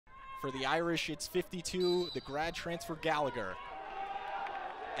For the Irish, it's 52, the grad transfer Gallagher.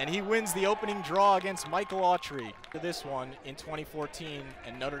 And he wins the opening draw against Michael Autry for this one in 2014,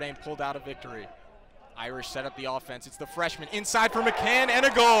 and Notre Dame pulled out a victory. Irish set up the offense. It's the freshman inside for McCann, and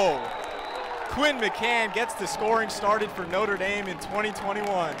a goal. Quinn McCann gets the scoring started for Notre Dame in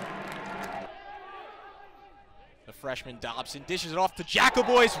 2021. The freshman Dobson dishes it off to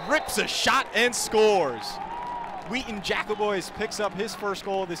Jacobois, rips a shot and scores. Wheaton Jacobois picks up his first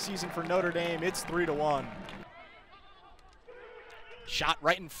goal of the season for Notre Dame. It's 3-1. Shot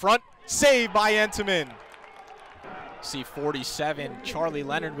right in front, saved by Entenmann. C47, Charlie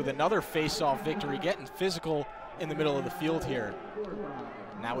Leonard with another face-off victory, getting physical in the middle of the field here.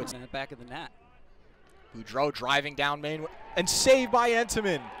 Now it's in the back of the net. Boudreau driving down main and saved by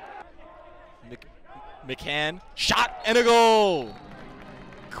Entenmann. McCann, shot and a goal.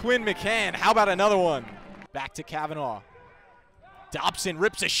 Quinn McCann, how about another one? Back to Kavanaugh. Dobson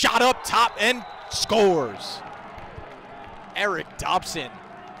rips a shot up top and scores. Eric Dobson,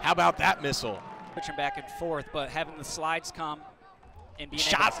 how about that missile? Switching back and forth, but having the slides come and being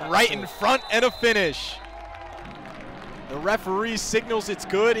shot right in front and a finish. The referee signals it's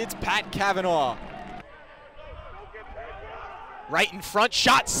good. It's Pat Kavanaugh. Right in front,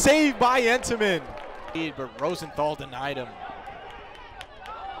 shot saved by Entenmann. But Rosenthal denied him.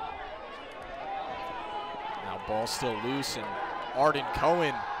 Now ball still loose, and Arden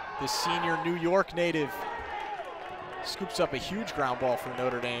Cohen, the senior New York native, scoops up a huge ground ball for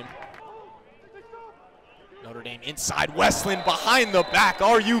Notre Dame. Notre Dame inside, Westland behind the back.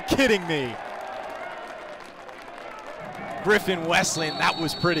 Are you kidding me? Griffin Westland, that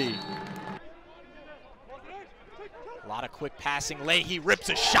was pretty. A lot of quick passing. Leahy rips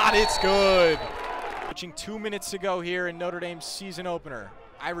a shot, it's good. Watching 2 minutes to go here in Notre Dame's season opener.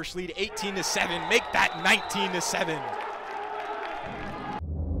 Irish lead 18-7, make that 19-7.